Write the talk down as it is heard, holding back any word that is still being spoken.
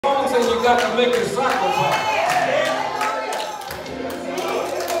you got to make a sacrifice.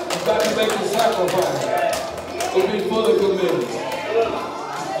 You got to make a sacrifice to be fully committed.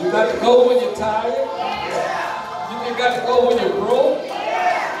 You got to go when you're tired. You got to go when you're broke.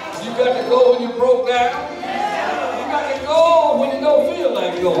 You got to go when you're broke down. You got to go when you don't feel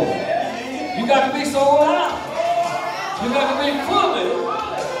like going. You got to be sold out. You got to be fully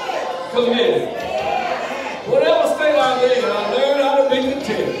committed. Whatever state I'm in, I learned how to be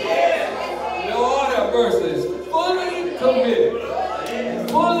content. Lord have mercy. Fully committed.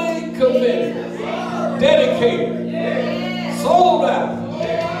 Fully committed. Dedicated. Sold out.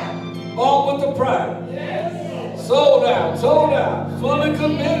 Bought with the pride. Sold out, fully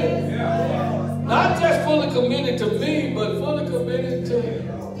committed. Not just fully committed to me, but fully committed to Him.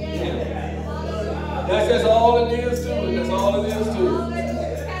 That's just all it is to it. That's all it is to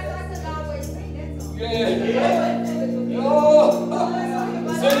it. Yeah. Oh,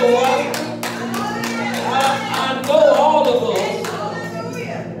 single wife. I know all of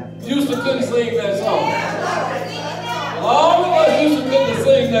us used to couldn't sing that song. All of us used to couldn't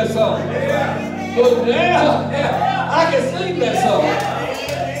sing that song. But now, I can sing that song.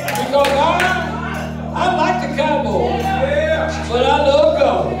 Because I like the cowboy. But I love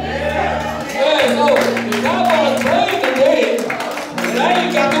God. Yeah, so the cowboy playing today, and I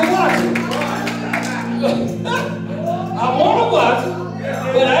ain't got to watch it. I want to watch it,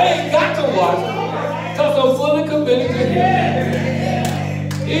 but I ain't got to watch it. Because I'm fully committed to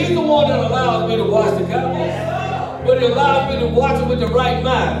Him. He's the one that allows me to watch the cowboy. But He allows me to watch it with the right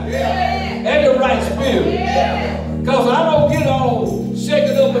mind. And the right spirit. Because I don't get all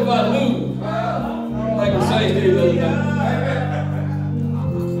shaken up if I lose. Like the Saints did the other night.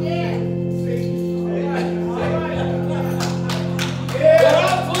 But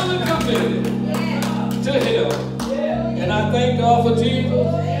I'm fully committed to Him. And I thank God for Jesus.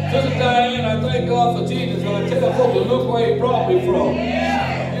 Sister Diane, I thank God for Jesus. And I tell folks to look where He brought me from.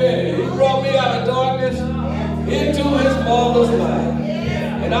 Yeah, He brought me out of darkness into His marvelous light.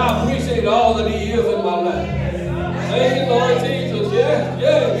 And I appreciate all that He is in my life. Thank you, Lord Jesus. Yeah.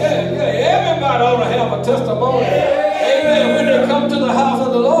 Everybody ought to have a testimony. Amen. When they come to the house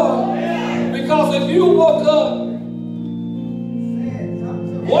of the Lord. Because if you woke up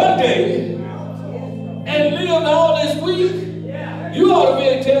one day and lived all this week, you ought to be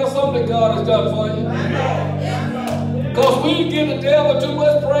able to tell something that God has done for you. Because we give the devil too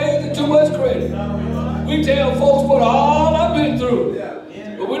much praise and too much credit. We tell folks what all I've been through.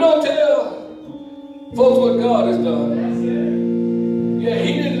 But we don't tell folks what God has done. Yeah,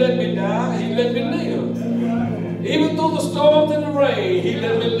 He didn't let me die. He let me live. Even through the storms and the rain, He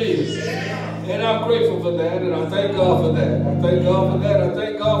let me live. And I'm grateful for that, and I thank God for that. I thank God for that. I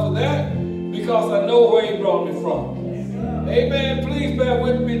thank God for that because I know where He brought me from. Amen. Please bear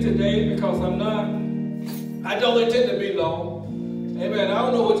with me today because I don't intend to be long. Amen. I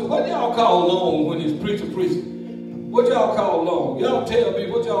don't know what y'all call long when this preacher preaches. What y'all call long? Y'all tell me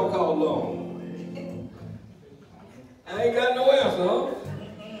what y'all call long. I ain't got no answer, huh?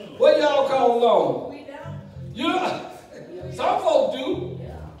 What y'all call long? Some folks do.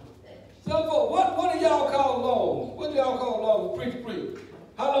 Some folks, what do y'all call long? What do y'all call long? Preach.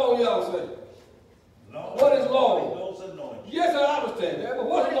 How long y'all say? Long. What is long? Yes, I understand that, but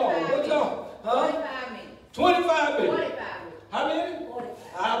what's long? What y'all? Huh? 25 minutes. 25 minutes. 45 minutes. How many? 45.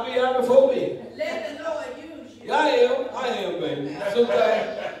 I'll be out before then. Let the Lord use you. I am, baby. Sometimes,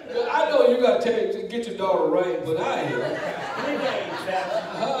 I know you got to get your daughter right, but I am.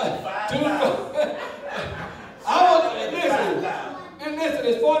 Listen,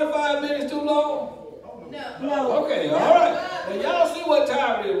 is 45 minutes too long? No. Okay, all right. Now y'all see what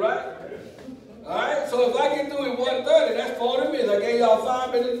time it is, right? All right, so if I get through at 1:30, that's 40 minutes. I gave y'all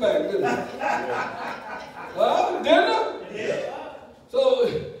 5 minutes back, didn't I? Well, didn't I? Yeah. So,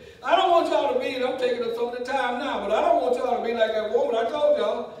 I don't want y'all to be, and I'm taking up some of the time now, but I don't want y'all to be like that woman. I told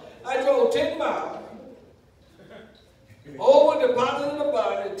y'all, I drove 10 miles. Over deposited the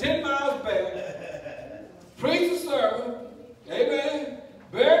body, 10 miles back, preached the sermon, amen,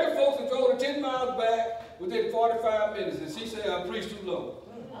 buried the folks and drove the 10 miles back within 45 minutes. And she said, I preached too long.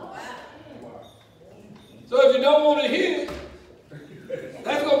 So if you don't want to hear it,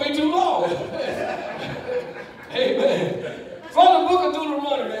 that's going to be too long. Amen. From the book of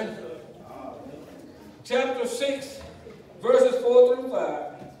Deuteronomy, chapter 6, verses 4 through 5.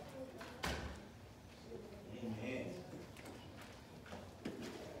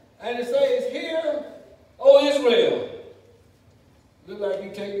 And it says, "Hear, O Israel." Look like you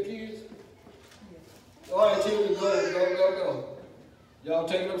take the kids. All right, children, go. Y'all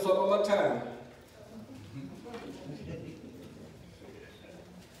taking up some of my time.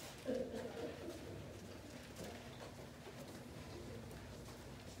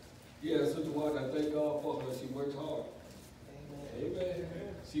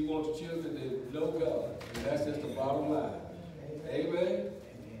 She wants the children to know God. And that's just the bottom line. Amen.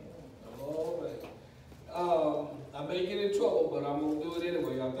 All right. I may get in trouble, but I'm going to do it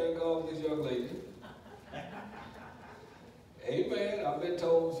anyway. I thank God for this young lady. Amen. I've been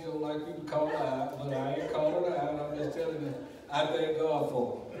told she don't like people to call her out, but I ain't calling her out. I'm just telling her I thank God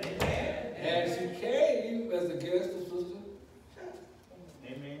for her. Amen. And she came as a guest of Sister.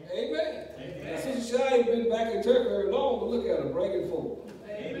 Amen. Amen. Amen. And Sister Shy ain't been back in church very long, but look at her breaking forth.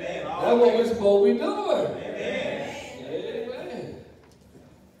 Amen. That's what we're supposed to be doing. Amen. Amen.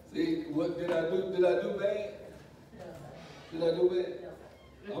 See, what did I do? Did I do bad? Did I do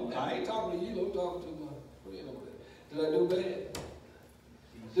bad? I ain't talking to you. I'm talking to my friend over there. Did I do bad?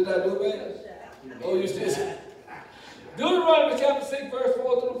 Did I do bad? Oh, you said. Deuteronomy chapter 6, verse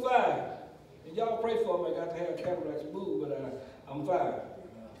 4 through 5. And y'all pray for me. I got to have cataracts moved, but I'm fine.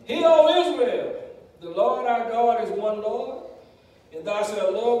 Hear, O Israel, the Lord our God is one Lord, and thou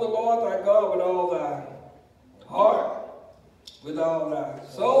shalt love the Lord thy God with all thy heart, with all thy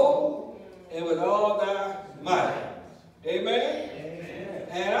soul, and with all thy might. Amen? Amen.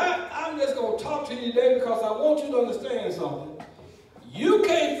 And I'm just going to talk to you today because I want you to understand something. You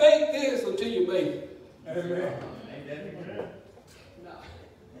can't fake this until you make it. Amen.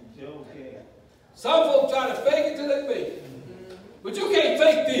 Some folks try to fake it till they make it. But you can't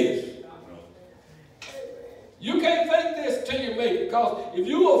fake this. You can't fake this till you make it. Because if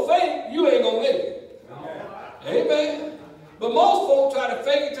you will fake, you ain't going to make it. Amen. But most folks try to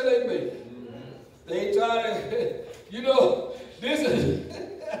fake it till they make it. They try to, you know, this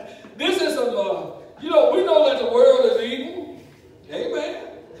is some, you know, we know that the world is evil. Amen.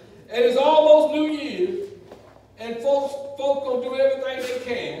 And it's almost New Year's. And folks going to do everything they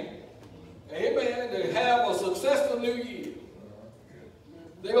can. Amen. To have a successful New Year.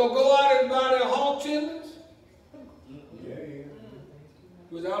 They're going to go out and buy their hog chitlins.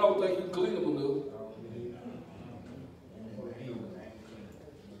 Which I don't think you can clean them enough.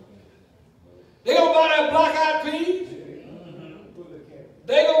 They're going to buy that black-eyed peas.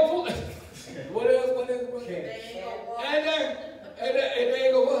 They're going to put... What else? What else? And they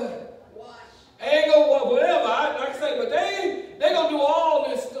ain't going to what? Ain't going to whatever. Like I say, but they going to do all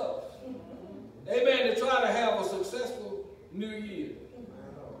this stuff. Amen. To try to have a successful New Year.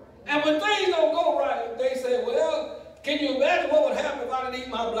 And when things don't go right, they say, well, can you imagine what would happen if I didn't eat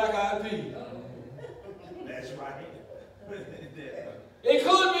my black-eyed peas? That's right. It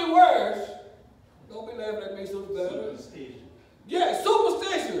could be worse. Don't be laughing at me, Sister Better. Superstition. Yeah,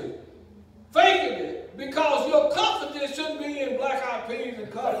 superstition. Faking it. Because your confidence shouldn't be in black-eyed peas and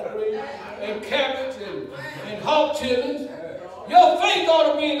collard greens and cabbage and hog chitlins. Your faith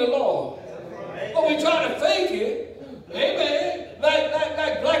ought to be in the Lord. But we try to fake it. Amen. Like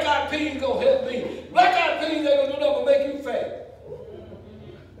black-eyed peas gonna help me. Black-eyed peas ain't gonna do nothing but make you fat.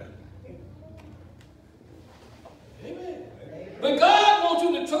 Amen. But God wants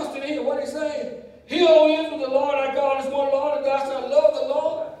you to trust in Him. What He saying? Hear, O Israel, the Lord our God is one Lord, and thou shalt love the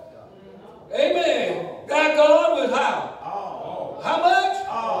Lord. Amen. Thy God with how? All. How much?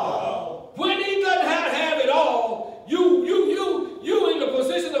 All. When He doesn't have it all, you in the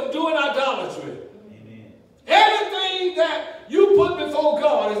position of doing idolatry. Amen. Everything that you put before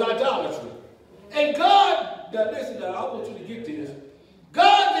God is idolatry. And God, now listen now, I want you to get this.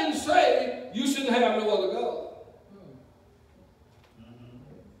 God didn't say you shouldn't have no other God.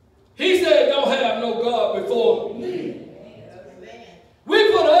 He said don't have no God before me.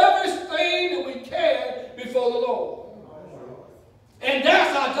 We put everything that we can before the Lord. And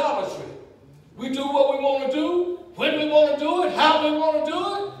that's idolatry. We do what we want to do, when we want to do it, how we want to do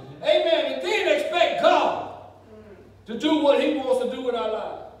it. Amen. And then expect God to do what He wants to do with our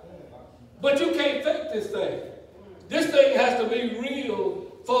lives. But you can't fake this thing. This thing has to be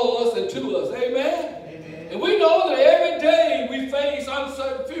real for us and to us. Amen? Amen. And we know that every day we face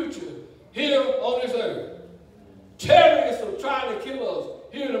uncertain future here on this earth. Terrorists are trying to kill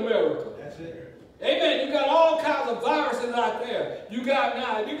us here in America. That's it. Amen. You got all kinds of viruses out there. You got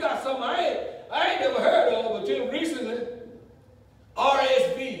something I ain't never heard of until recently.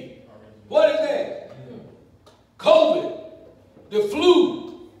 RSV. What is that? COVID. The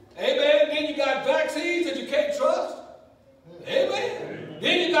flu. Amen. Then you got vaccines that you can't trust. Amen.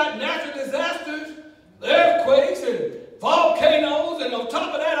 Then you got natural disasters, earthquakes and volcanoes, and on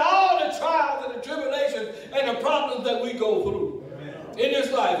top of that, all the trials and the tribulations and the problems that we go through in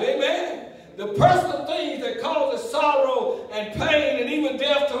this life. Amen. The personal things that causes sorrow and pain and even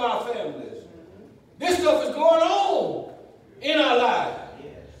death to our families. This stuff is going on in our lives.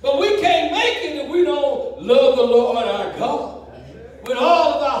 But we can't make it if we don't love the Lord our God with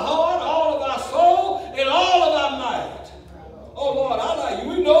all of our heart, all of our soul, and all of our might. Oh, Lord, I like you.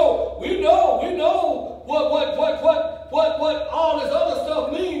 We know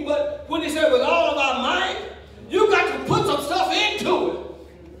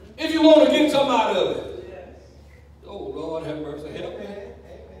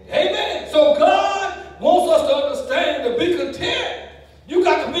You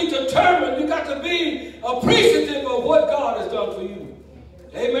got to be determined. You got to be appreciative of what God has done for you.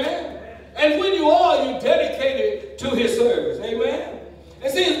 Amen. And when you are, you're dedicated to his service. Amen.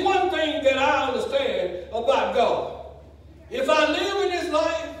 And see, it's one thing that I understand about God. If I live in this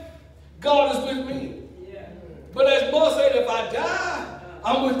life, God is with me. But as Paul said, if I die,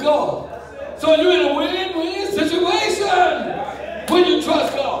 I'm with God. So you're in a win-win situation when you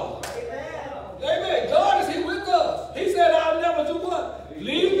trust God. Amen. God is here with us. He said, I'll never do what?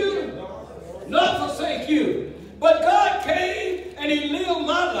 Leave you, not forsake you. But God came and he lived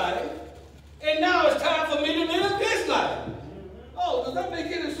my life. And now it's time for me to live his life. Oh, does that make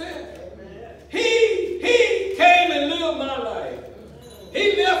any sense? He came and lived my life.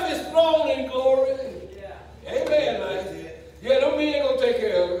 He left his throne in glory. Amen, man. Yeah, them men ain't going to take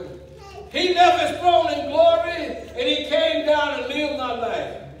care of it. He left his throne in glory, and he came down and lived my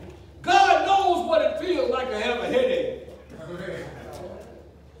life. God knows what it feels like to have a headache.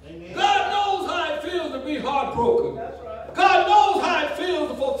 God knows how it feels to be heartbroken. God knows how it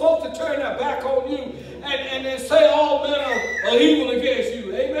feels for folks to turn their back on you and then say all manner of evil against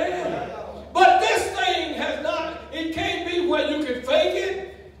you. Amen. But this thing has not, it can't be where you can fake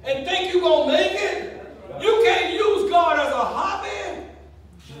it and think you're going to make it. You can't use God as a hobby.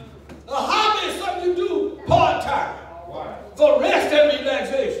 A hobby is something you do part-time for rest and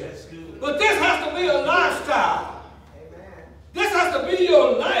relaxation. But this has to be a lifestyle. This has to be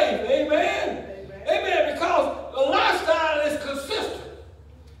your life. Amen. Amen. Because a lifestyle is consistent.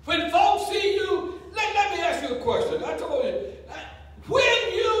 When folks see you, let me ask you a question. I told you,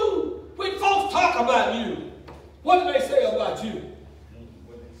 when folks talk about you, what do they say about you?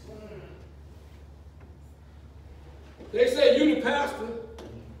 They say you the pastor.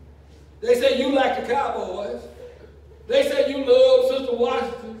 They say you like the Cowboys. They say you love Sister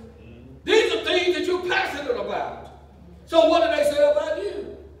Washington. These are things that you're passionate about. So what do they say about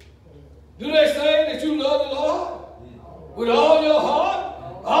you? Do they say that you love the Lord with all your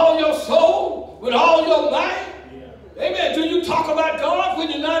heart, all your soul, with all your might? Amen. Do you talk about God when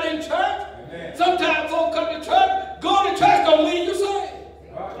you're not in church? Amen. Sometimes folks come to church. Going to church don't mean you're saved.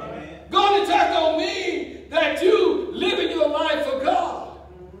 Going to church don't mean that you living your life for God.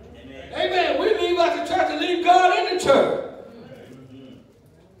 Amen. We leave out the church and leave God in the church.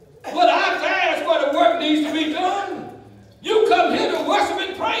 But I've asked where the work needs to be done. You come here to worship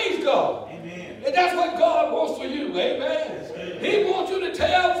and praise God. Amen. And that's what God wants for you. Amen. He wants you to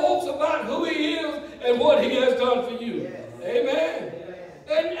tell folks about who he is and what he has done for you. Amen.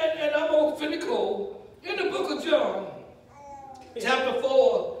 And I'm going to finish in the book of John, chapter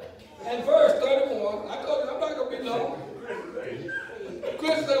 4 and verse 31. I told you I'm not going to be long.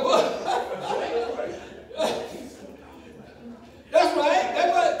 Chris said, what? That's right.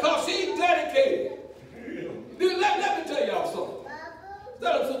 That's right. Because she's dedicated. Let me tell y'all something.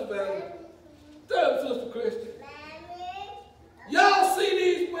 Stand up, Sister Valerie. Stand up, Sister Christian. Y'all see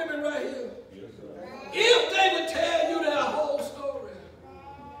these women right here? If they would tell you their whole story,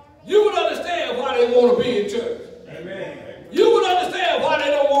 you would understand why they want to be in church. Amen. You would understand why they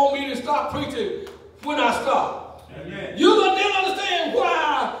don't want me to stop preaching when I stop. Amen. You would then understand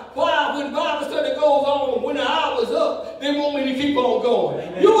why when Bible study goes on, when the hour's up, they want me to keep on going.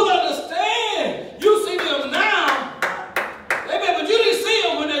 Amen. You would understand. You see them now. Amen. But you didn't see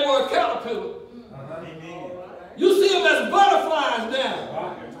them when they were a caterpillar. You see them as butterflies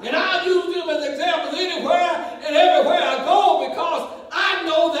now. And I use them as examples anywhere and everywhere I go because I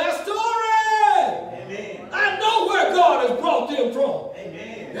know their story. Amen. I know where God has brought them from.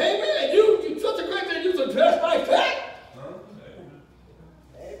 Amen. Amen. You such a great thing, you should dress like that.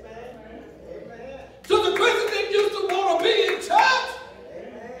 Sister Christian used to want to be in church.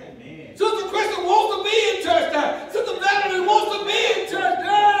 Amen. Sister Christian wants to be in church now. Sister Valerie wants to be in church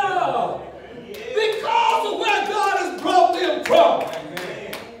now. Because of where God has brought them from.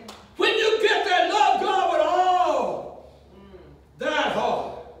 Amen. When you get that love God with all that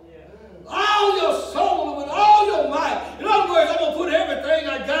heart, all your soul, with all your might. In other words, I'm going to put everything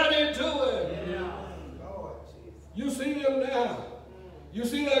I got into it. You see them now. You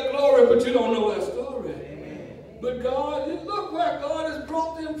see that glory, but you don't know that story. Amen. But God, you look where God has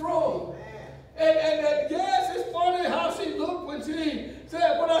brought them from. And yes, it's funny how she looked when she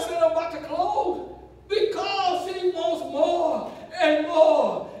said, when I said I'm about to close, because she wants more and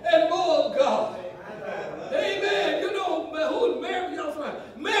more and more of God. Amen. You know who is Mary?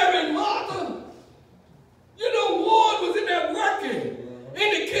 Mary and Martha. You know, one was in there working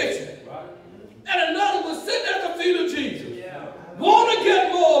in the kitchen. And another was sitting at the feet of Jesus. Want to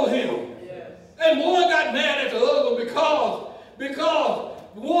get more of him. And one got mad at the other one because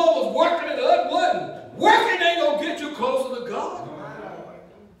one was working and the other wasn't. Working ain't going to get you closer to God.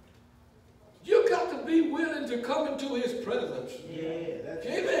 to come into his presence. Yeah,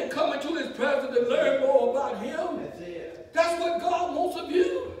 Amen. Come into his presence and learn more about him. that's it. That's what God wants of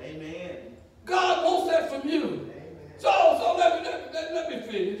you. Amen. God wants that from you. Amen. So let me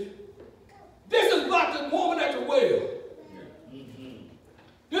finish. This is about the woman at the well.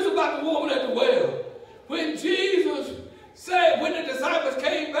 This is about the woman at the well. When Jesus said, when the disciples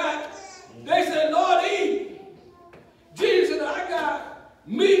came back, they said, Lord, eat. Jesus said, I got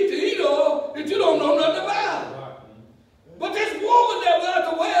meat to eat of that you don't know nothing about. But this woman that was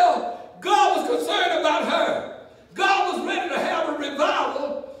at the well, God was concerned about her. God was ready to have a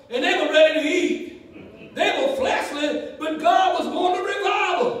revival, and they were ready to eat. They were fleshly, but God was wanting a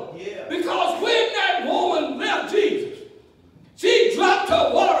revival. Yeah. Because when that woman left Jesus, she dropped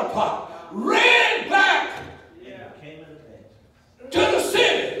her water pot, ran back to the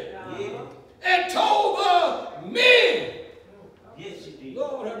city, and told the men. Yes, you did.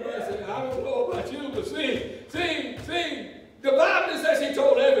 Lord have mercy. I don't know about you, but see, the Bible says she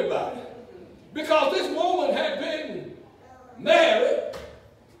told everybody. Because this woman had been married,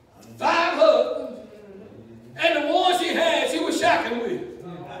 5 husbands, and the one she had, she was shacking with.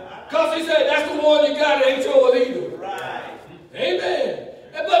 Because he said, that's the one you got, it ain't yours either. Right. Amen.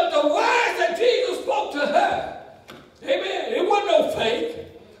 But the words that Jesus spoke to her, amen, it wasn't no fake.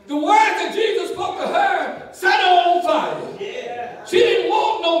 The words that Jesus spoke to her set her on fire. Yeah. She didn't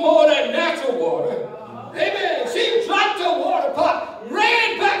want no more of that natural water. Amen. She dropped her water pot,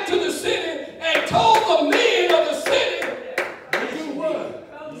 ran back to the city, and told the men of the city, do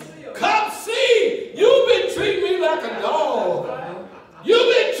what? Come see. You've been treating me like a dog.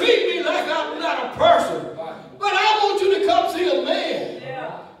 You've been treating me like I'm not a person. But I want you to come see a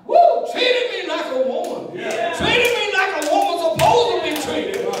man. Woo! Treating me like a woman. Treating me like a woman's supposed to be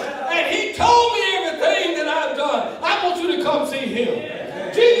treated. And he told me everything that I've done. I want you to come see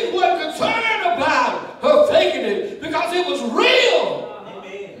him. Jesus wasn't concerned about her faking it because it was real.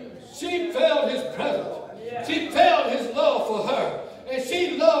 Amen. She felt his presence. She felt his love for her. And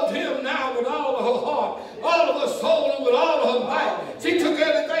she loved him now with all of her heart, all of her soul, and with all of her might. She took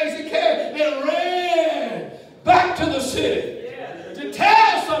everything she carried and ran back to the city to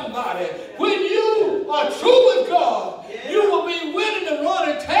tell somebody. When you are true with God, you will be willing to run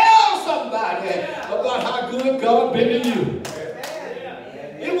and tell somebody about how good God been to you.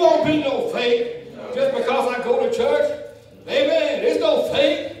 It won't be no fake just because I go to church. Amen. It's no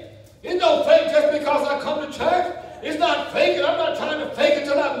fake. It's no fake just because I come to church. It's not faking. I'm not trying to fake it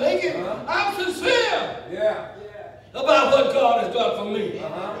till I make it. I'm sincere about what God has done for me.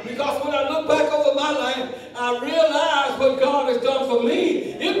 Because when I look back over my life, I realize what God has done for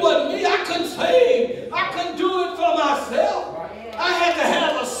me. It wasn't me. I couldn't save. I couldn't do it for myself. I had to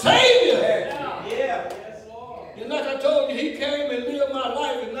have a Savior. And like I told you, he came and lived my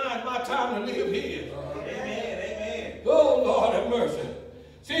life, and now it's my time to live his. Amen. Oh, Lord have mercy.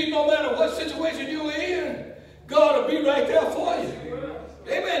 See, no matter what situation you're in, God will be right there for you.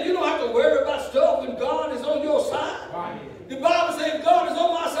 Amen. You don't have to worry about stuff when God is on your side. The Bible says, God is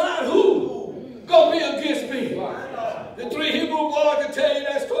on my side. Who gonna be against me? The 3 Hebrew boys can tell you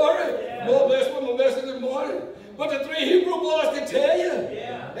that story. More blessed with my message this morning. But the 3 Hebrew boys can tell you.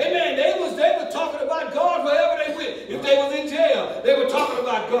 Amen. They were talking about God wherever they went. If they was in jail, they were talking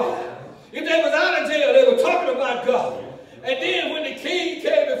about God. If they was out of jail, they were talking about God. And then when the king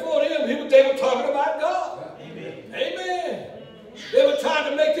came before them, they were talking about God. Amen. They were trying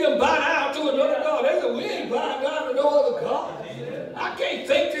to make them bow down to another God. They said, we ain't bowing down to no other God. I can't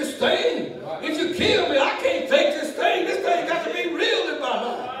take this thing. If you kill me, I can't take this thing. This thing got to be real in my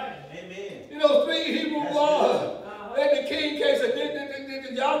life. Amen. You know, 3 Hebrew boys. And the king came and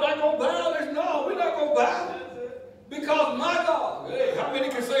said, y'all not going to bow? They said, no, we're not going to bow. Because my God, hey, how many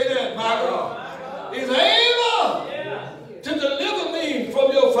can say that? My God is able to deliver me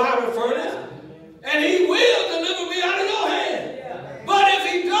from your fiery furnace. And he will deliver me out of your hand. But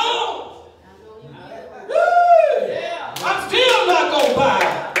if he don't, I'm still not going to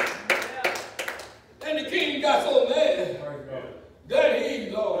bow. And the king got so mad that he,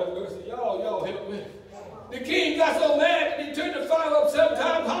 Lord have mercy, y'all help me. The king got so mad that he turned the fire up 7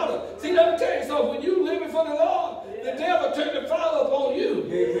 times hotter. See, let me tell you something. When you living for the Lord, the devil turned the fire up on you.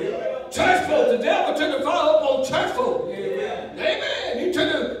 Church folk, the devil turned the fire up on church folk. Amen.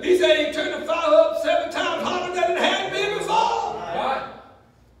 He said he turned the fire up 7 times hotter than it had been before.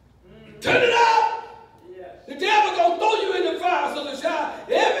 Turn it up. The devil gonna throw you in the fire, so the shot.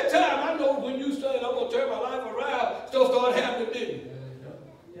 Every time I know when you said I'm gonna turn my life around, stuff started happening, didn't it?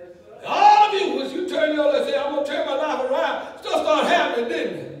 All of you, once you turn your life, say I'm gonna turn my life around, stuff started happening,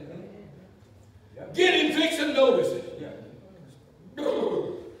 didn't it? Get eviction notices.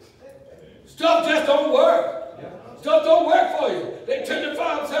 Stuff just don't work. Stuff don't work for you. They turn the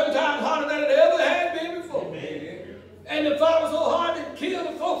fire 7 times harder than it ever had been before. And the fire was so hard it killed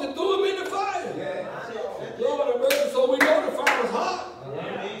the folks that threw them in the fire. Lord have mercy, so we know the fire was hot.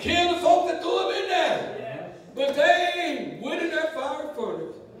 Killed the folks that threw them in there. But they went in that fire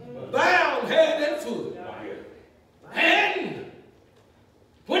furnace, bound hand and foot. And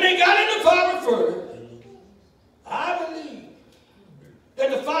when they got in the fire furnace, I believe that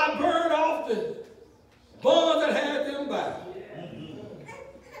the fire burned off the bonds that had them bound.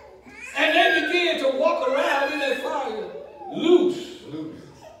 And they began to walk around in that fire loose.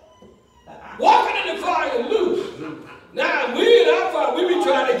 Walking in the fire loose. Now, we in our fire, we be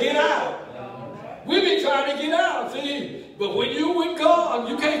trying to get out. We be trying to get out, see? But when you with God,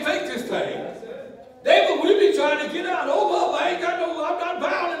 you can't fake this thing. We be trying to get out. Oh, I ain't got no, I'm not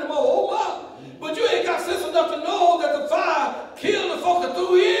bound anymore. Oh, but you ain't got sense enough to know that the fire killed the folk that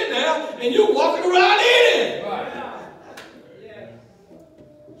threw you in there, and you walking around in it.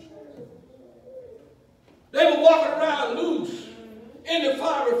 They were walking around loose in the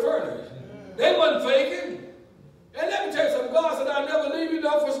fiery furnace. They wasn't faking. And let me tell you something. God said, I'll never leave you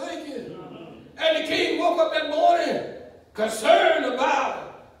nor forsake you. And the king woke up that morning concerned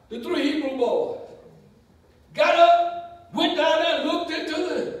about the 3 Hebrew boys. Got up, went down there and looked into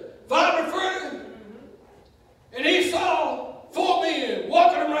the fiery furnace. And he saw 4 men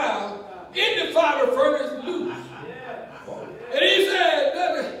walking around in the fiery furnace loose. And he said,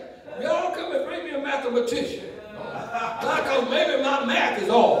 y'all come and bring me a mathematician. Because maybe my math is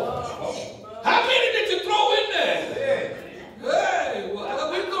off. How many did you throw in there? Hey,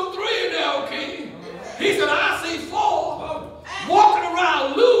 well, we threw 3 in there, okay? He said, I see 4 walking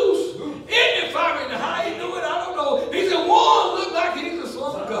around loose in the fire. And how he do it, I don't know. He said, one looked like he's the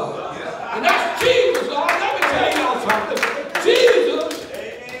Son of God. And that's Jesus, Lord. Let me tell y'all something. Jesus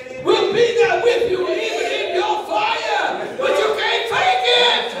will be there with you even in your fire. But you can't fake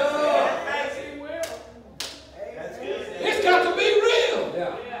it. It's got to be real.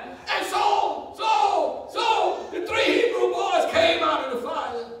 And so the 3 Hebrew boys came out of the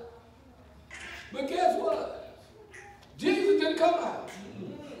fire. But guess what? Jesus didn't come out.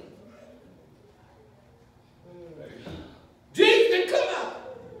 Jesus didn't come out.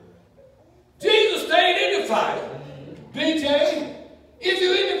 Jesus stayed in the fire. BJ, if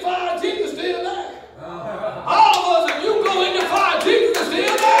you're in the fire, Jesus is still there. All of us, if you go in the fire, Jesus is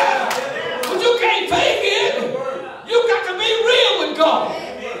still there. But you can't fake it. You got to be real with God.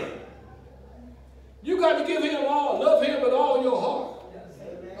 You got to give him all, love him with all your heart,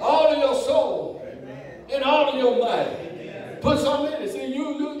 all of your soul, and all of your mind. Put something in it. See,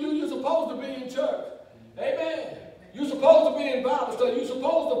 you're supposed to be in church. Amen. You're supposed to be in Bible study. You're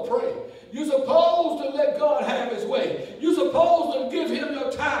supposed to pray. You're supposed to let God have his way. You're supposed to give him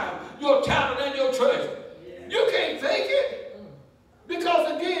your time, your talent, and your treasure. You can't fake it.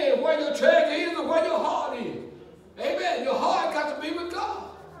 Because again, where your treasure is or where your heart is. Amen. Your heart got to be with God.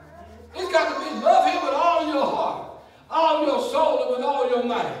 It's got to be love him with all your heart, all your soul, and with all your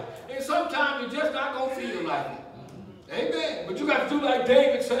mind. And sometimes you're just not going to feel like it. Amen. But you got to do like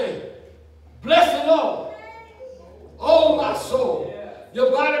David said, bless the Lord, oh my soul. Your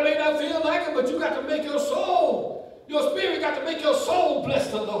body may not feel like it, but you got to make your soul, your spirit got to make your soul bless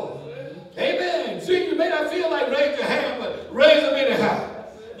the Lord. Amen. See, you may not feel like raise your hand, but raise them anyhow.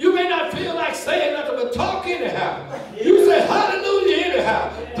 You may not feel like saying nothing, but talk anyhow. You say hallelujah anyhow.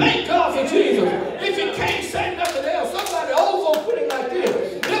 Thank God for Jesus. If you can't say nothing else, somebody else will put it like this.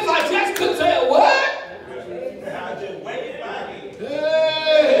 If I just could say a word, I just wave my hand.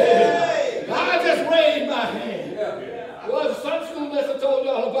 Hey, I just raised my hand. Well, the Sunday school lesson told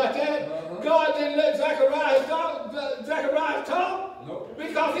y'all about that. God didn't let Zacharias talk nope.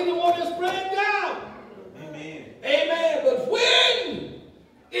 Because he didn't want to spread down. Amen. Amen. But when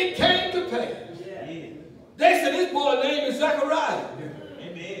it came to pass, they said this boy's name is Zachariah.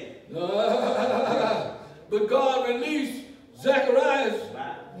 Amen. But God released Zachariah's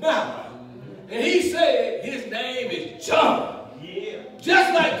mouth. And he said his name is John. Yeah.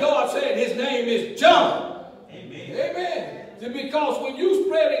 Just like God said his name is John. Amen. Amen. Because when you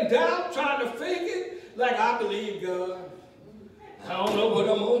spreading doubt, trying to fake it, like I believe God. I don't know what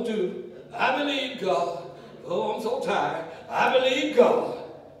I'm going to do. I believe God. Oh, I'm so tired. I believe God.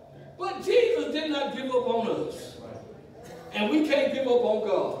 But Jesus did not give up on us. And we can't give up on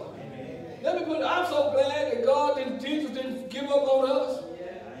God. Let me put it, I'm so glad that Jesus didn't give up on us.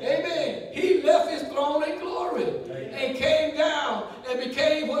 Amen. He left his throne in glory and came down and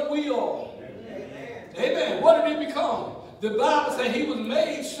became what we are. Amen. What did he become? The Bible says he was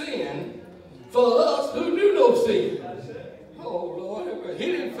made sin for us who knew no sin. Oh, Lord. He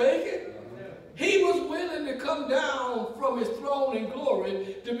didn't fake it. He was willing to come down from his throne in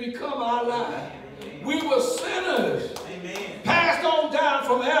glory to become our life. We were sinners. Amen. Passed on down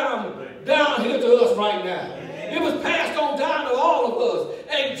from Adam down here to us right now. It was passed on down to all of us.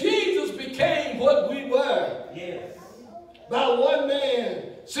 And Jesus became what we were. Yes. By one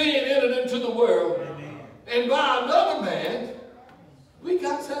man, sin entered into the world. Amen. And by another man, we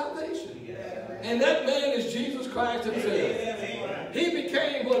got salvation. And that man is Jesus Christ himself. Amen. He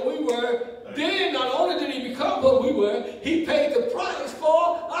became what we were. Then not only did he become what we were, he paid the price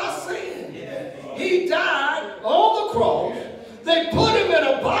for our sin. He died on the cross. They put him in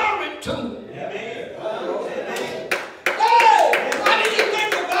a borrowed tomb. Hey, why do you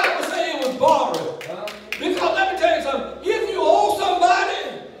think the Bible say it was borrowed? Because let me tell you something. If you owe somebody,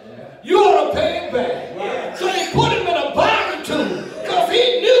 you ought to pay it back. So they put him in a borrowed tomb because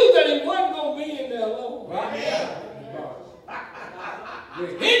he knew that he wasn't going to be in there long. He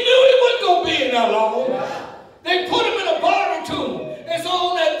knew he wasn't going to be in there long. They put him in a borrowed tomb. And so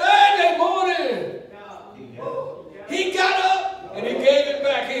on that Thursday morning, he got up and he gave it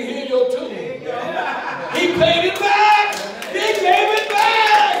back. He healed your tomb. He paid it back. He gave it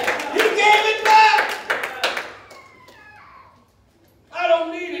back. He gave it back. I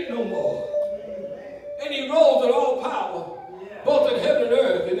don't need it no more. And he rose with all power, both in heaven and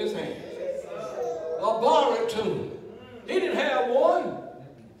earth, in his hands. A borrowed tomb. He didn't have one,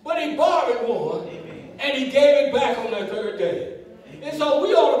 but he borrowed one, and he gave it back on that third day. And so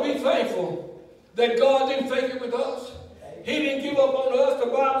we ought to be thankful that God didn't fake it with us. He didn't give up on us. The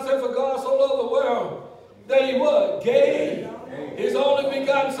Bible said, for God so loved the world that he what? Gave his only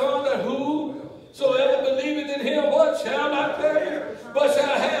begotten Son, that whosoever believeth in him, what? Shall not perish, but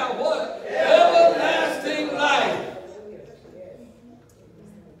shall have what? Everlasting life.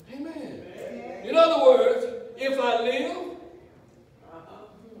 Amen. In other words, if I live,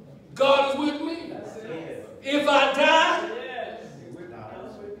 God is with me. If I die,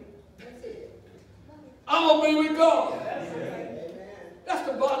 I'm going to be with God. That's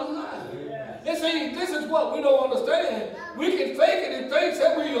the bottom line. And see, this is what we don't understand. We can fake it and think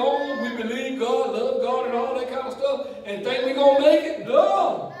that we own, we believe God, love God, and all that kind of stuff, and think we're going to make it.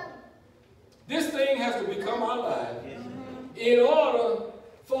 No. This thing has to become our life in order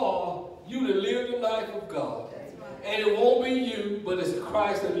for you to live the life of God. And it won't be you, but it's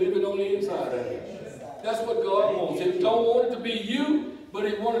Christ that living on the inside of you. That's what God wants. He don't want it to be you, but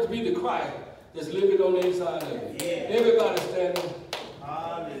he wants it to be the Christ that's living on the inside of you. Everybody stand up.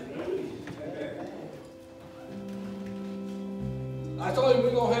 Hallelujah. I told you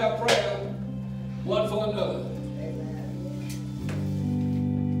we're going to have prayer one for another.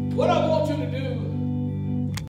 What I want you to do